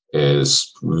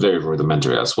 is very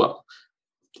rudimentary as well.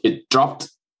 It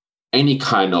dropped any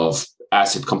kind of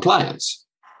ACID compliance,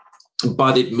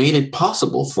 but it made it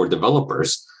possible for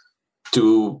developers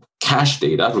to cache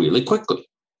data really quickly.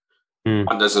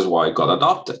 And this is why it got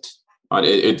adopted. And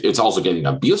it's also getting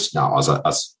abused now as a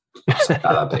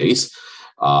database,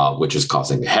 which is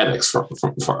causing headaches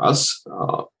for us.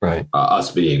 Right.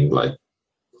 Us being like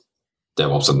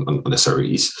DevOps and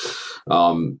SREs.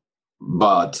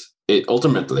 But it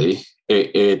ultimately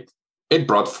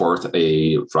brought forth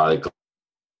a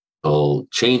radical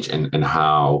change in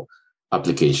how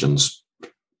applications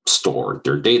store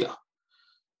their data.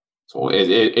 So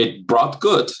it brought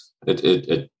good.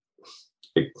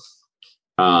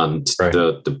 And right.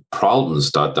 the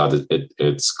problems that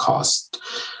it's caused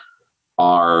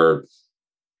are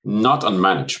not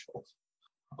unmanageable.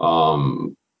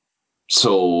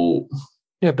 So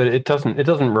Yeah, but it doesn't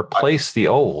replace the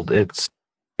old. It's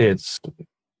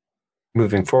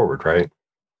moving forward, right?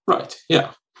 Right.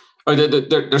 Yeah. I mean,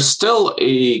 there's still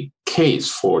a case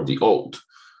for the old,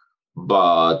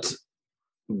 but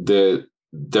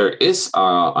there is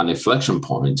an inflection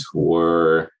point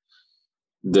where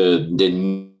the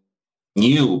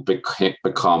new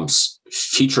becomes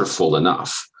featureful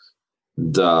enough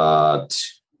that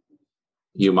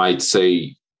you might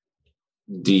say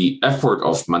the effort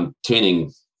of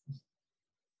maintaining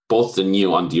both the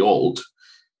new and the old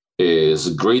is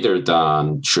greater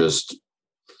than just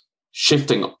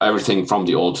shifting everything from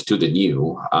the old to the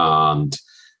new and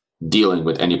dealing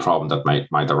with any problem that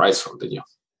might arise from the new.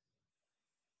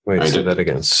 Wait, say that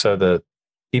again. So the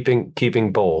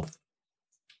keeping both.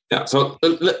 Yeah. So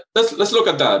let's look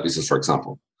at databases, for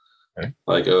example. Okay.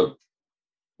 Like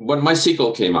when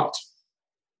MySQL came out,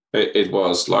 it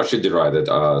was largely derided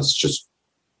as just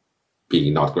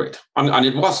being not great, and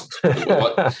it wasn't.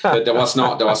 There was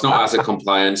no asset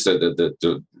compliance.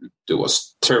 It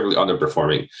was terribly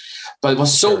underperforming, but it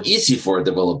was so easy for a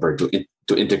developer to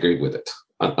integrate with it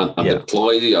and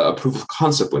deploy a proof of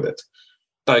concept with it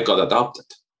that it got adopted,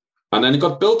 and then it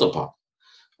got built upon,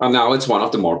 and now it's one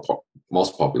of the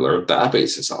most popular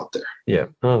databases out there. Yeah,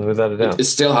 without a doubt. It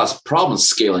still has problems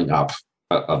scaling up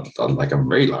on like a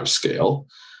very large scale,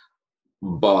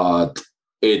 but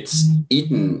it's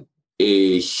eaten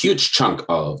a huge chunk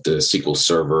of the SQL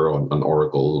Server on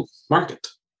Oracle market.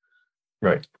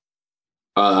 Right.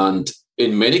 And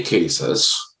in many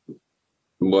cases,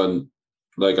 when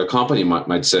like a company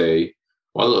might say,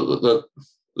 well,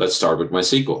 let's start with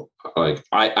MySQL. Like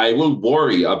I will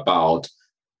worry about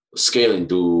scaling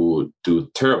to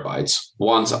terabytes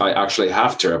once I actually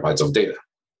have terabytes of data.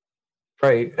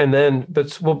 Right. And then, but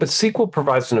SQL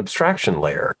provides an abstraction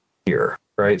layer here,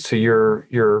 right? So you're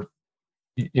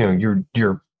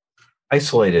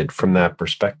isolated from that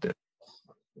perspective.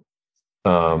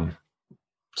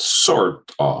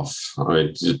 Sort of. I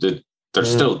mean,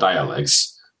 there's still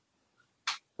dialects,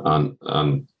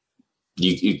 and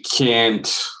you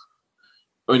can't.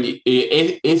 I mean,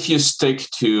 if you stick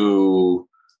to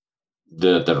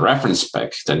the reference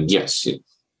spec, then yes,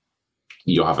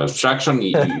 you have abstraction.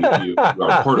 You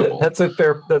are portable. That's a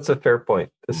fair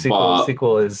point. The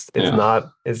SQL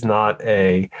is not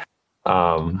a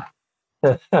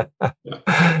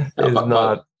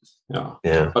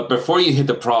But before you hit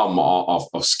the problem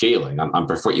of scaling, and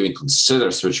before you even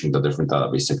consider switching to different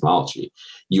database technology,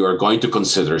 you are going to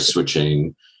consider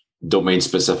switching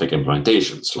domain-specific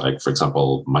implementations, like, for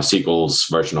example, MySQL's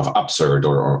version of Absurd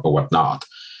or whatnot,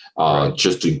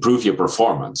 just to improve your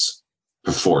performance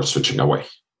before switching away.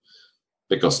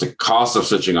 Because the cost of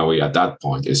switching away at that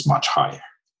point is much higher.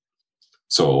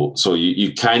 So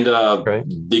you kind of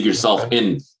dig yourself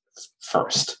in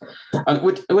first, and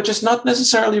which is not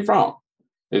necessarily wrong.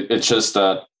 It's just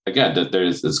that, again, that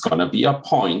there's going to be a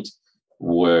point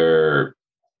where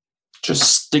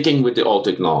just sticking with the old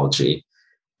technology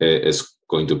is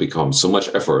going to become so much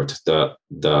effort that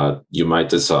you might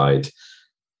decide,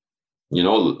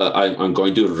 I'm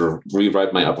going to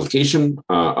rewrite my application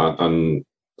and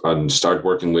start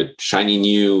working with shiny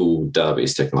new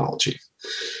database technology,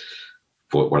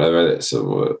 whatever it is.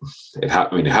 So it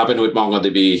happened with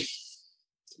MongoDB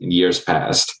in years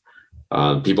past.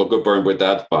 People got burned with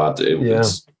that, but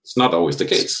it's not always the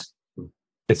case.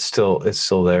 It's still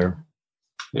there.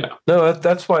 Yeah. No,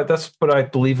 that's what I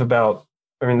believe about.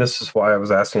 I mean, this is why I was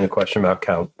asking a question about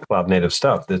cloud native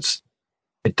stuff.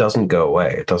 It doesn't go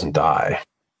away. It doesn't die.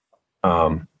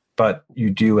 But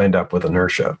you do end up with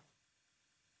inertia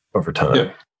over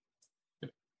time.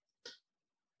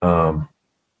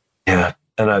 Yeah.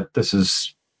 And I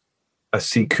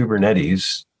see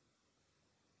Kubernetes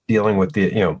dealing with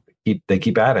they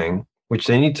keep adding, which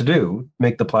they need to do,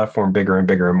 make the platform bigger and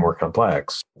bigger and more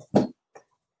complex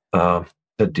to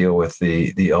deal with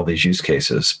all these use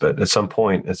cases. But at some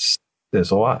point,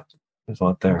 there's a lot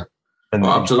there, and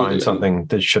then you find something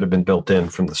that should have been built in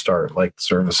from the start, like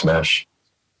service mesh.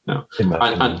 Yeah,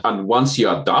 and once you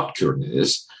adopt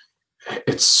Kubernetes,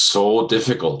 it's so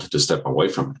difficult to step away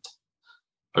from it.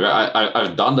 Like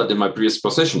I've done that in my previous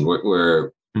position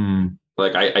where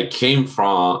like I came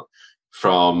from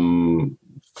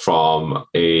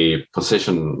a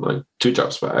position like 2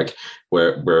 jobs back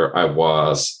where I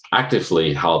was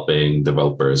actively helping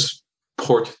developers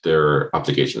port their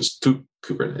applications to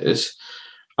Kubernetes.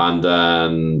 And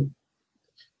then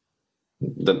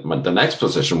the next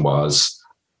position was,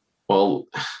 well,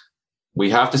 we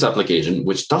have this application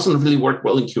which doesn't really work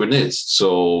well in Kubernetes.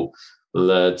 So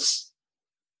let's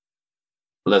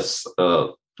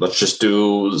just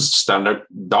do standard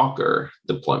Docker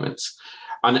deployments.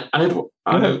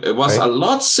 it was a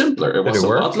lot simpler. It was a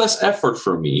lot less effort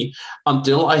for me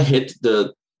until I hit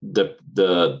the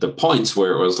points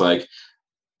where it was like,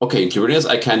 okay, in Kubernetes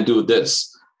I can do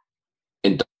this.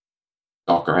 In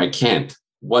Docker I can't.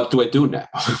 What do I do now?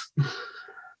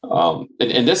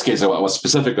 In this case, it was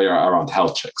specifically around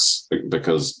health checks,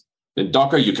 because in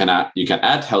Docker you can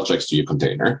add health checks to your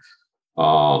container,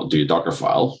 to your Docker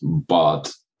file,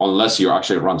 but unless you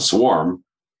actually run Swarm,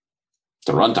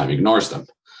 the runtime ignores them.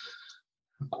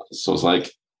 So it's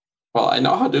like, well, I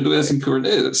know how to do this in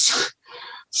Kubernetes.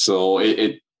 So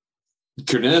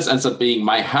Kubernetes ends up being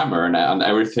my hammer, and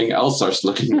everything else starts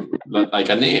looking like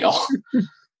a nail.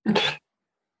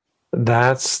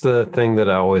 That's the thing that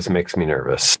always makes me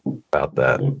nervous about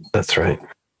that. That's right.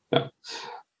 Yeah,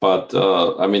 but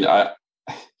I mean,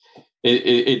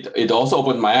 it also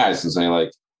opened my eyes and saying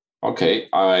like, okay,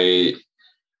 I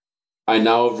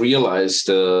now realized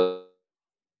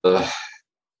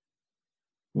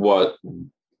what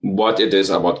it is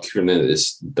about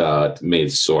Kubernetes that made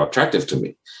it so attractive to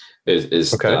me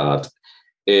is that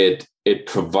it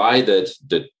provided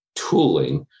the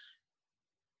tooling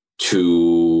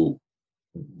to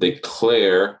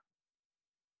declare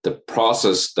the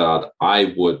process that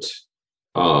I would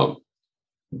go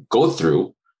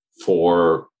through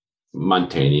for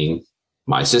maintaining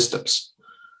my systems.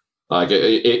 Like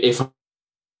if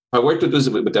I were to do this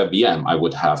with a VM, I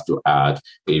would have to add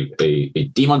a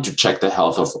daemon to check the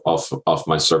health of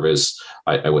my service.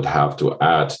 I would have to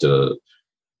add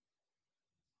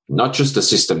not just the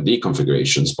systemd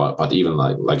configurations, but even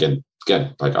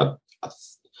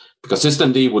because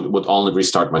systemd would only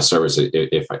restart my service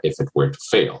if it were to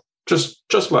fail,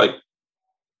 just like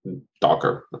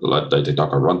Docker, like the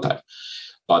Docker runtime.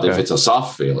 But if it's a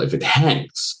soft fail, if it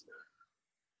hangs,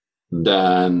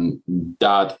 then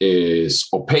that is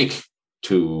opaque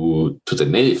to the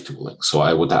native tooling. So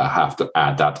I would have to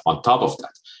add that on top of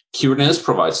that. Kubernetes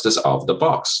provides this out of the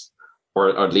box,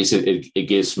 or at least it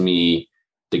gives me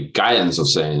the guidance of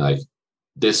saying like,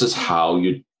 this is how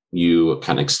you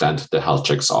can extend the health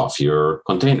checks off your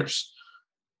containers,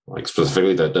 like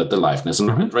specifically the liveness and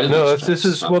readiness. No, this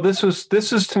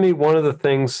is to me one of the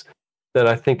things that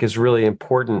I think is really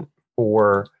important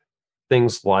for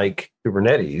things like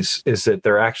Kubernetes, is that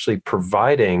they're actually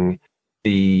providing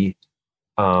they're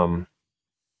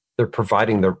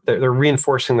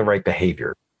reinforcing the right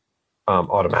behavior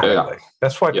automatically. Yeah.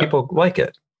 That's why people like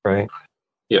it, right?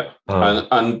 Yeah,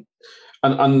 and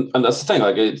that's the thing.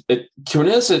 Like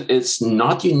Kubernetes, it's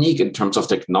not unique in terms of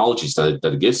technologies that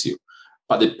it gives you,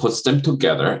 but it puts them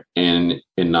together in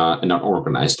an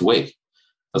organized way.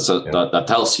 That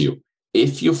tells you,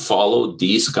 if you follow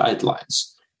these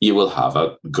guidelines, you will have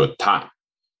a good time.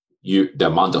 The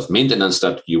amount of maintenance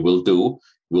that you will do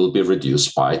will be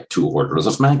reduced by 2 orders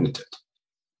of magnitude.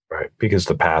 Right, because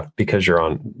you're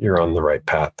on the right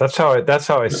path. That's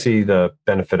how I see the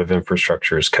benefit of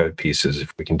infrastructure as code pieces.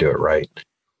 If we can do it right,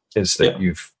 is that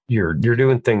you're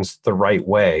doing things the right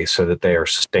way so that they are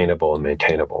sustainable and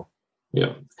maintainable.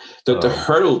 Yeah, the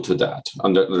hurdle to that,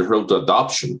 and the hurdle to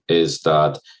adoption, is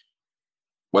that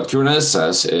what Kubernetes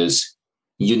says is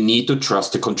you need to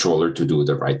trust the controller to do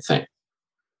the right thing,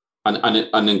 and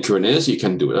in Kubernetes you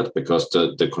can do that because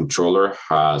the controller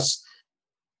has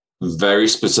very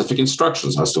specific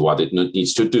instructions as to what it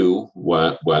needs to do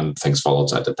when things fall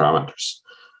outside the parameters.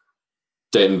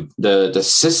 Then the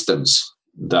systems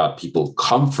that people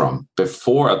come from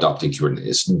before adopting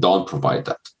Kubernetes don't provide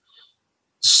that.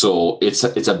 So it's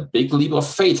a big leap of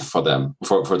faith for them,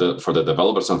 for the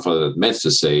developers and for the admins to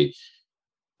say,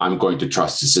 I'm going to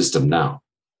trust the system now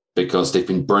because they've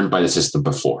been burned by the system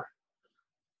before.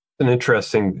 An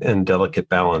interesting and delicate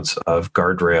balance of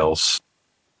guardrails.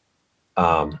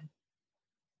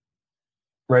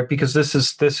 Right, because this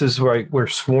is right where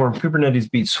Kubernetes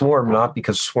beat Swarm, not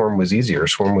because Swarm was easier.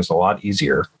 Swarm was a lot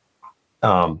easier,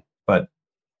 but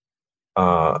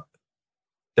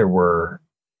there was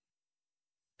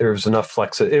enough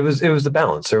it was the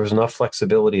balance. There was enough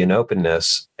flexibility and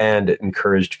openness, and it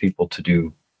encouraged people to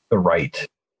do the right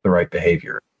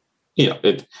behavior. Yeah,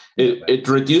 it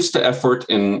reduced the effort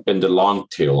in the long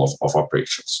tail of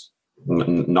operations.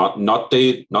 Not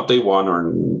day one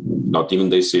or not even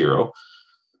day zero.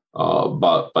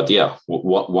 But yeah,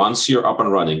 once you're up and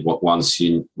running, once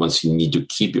you need to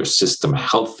keep your system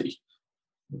healthy,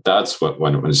 that's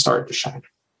when it started to shine.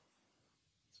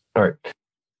 All right,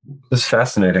 this is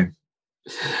fascinating.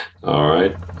 All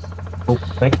right, well,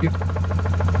 thank you.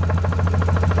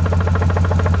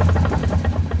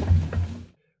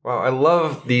 Wow, I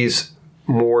love these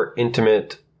more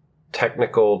intimate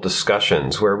technical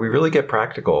discussions where we really get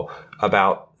practical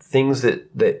about things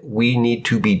that we need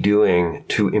to be doing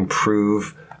to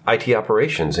improve IT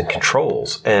operations and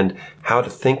controls, and how to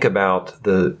think about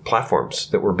the platforms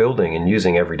that we're building and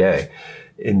using every day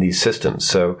in these systems.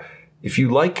 So if you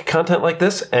like content like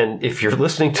this, and if you're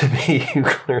listening to me, you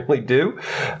clearly do,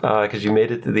 because you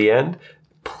made it to the end,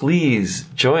 please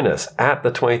join us at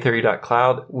the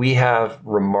 2030.cloud. We have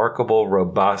remarkable,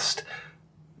 robust,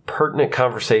 pertinent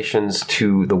conversations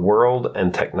to the world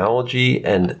and technology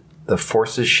and the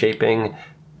forces shaping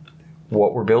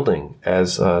what we're building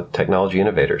as technology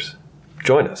innovators.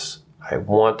 Join us. I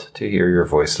want to hear your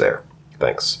voice there.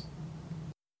 Thanks.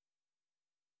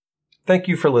 Thank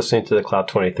you for listening to the Cloud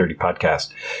 2030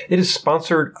 podcast. It is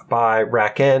sponsored by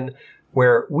RackN,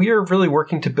 where we are really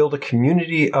working to build a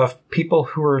community of people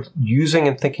who are using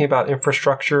and thinking about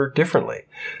infrastructure differently,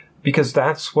 because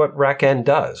that's what RackN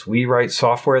does. We write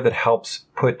software that helps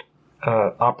put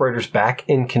operators back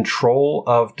in control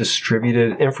of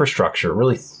distributed infrastructure,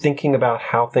 really thinking about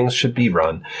how things should be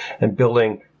run and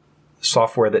building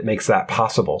software that makes that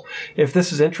possible. If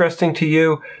this is interesting to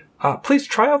you, please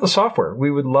try out the software. We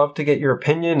would love to get your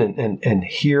opinion and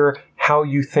hear how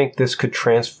you think this could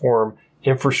transform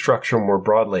infrastructure more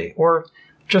broadly, or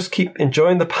just keep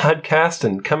enjoying the podcast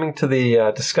and coming to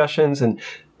the discussions and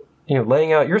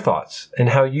laying out your thoughts and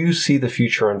how you see the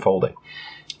future unfolding.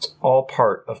 It's all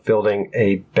part of building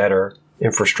a better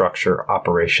infrastructure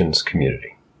operations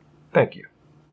community. Thank you.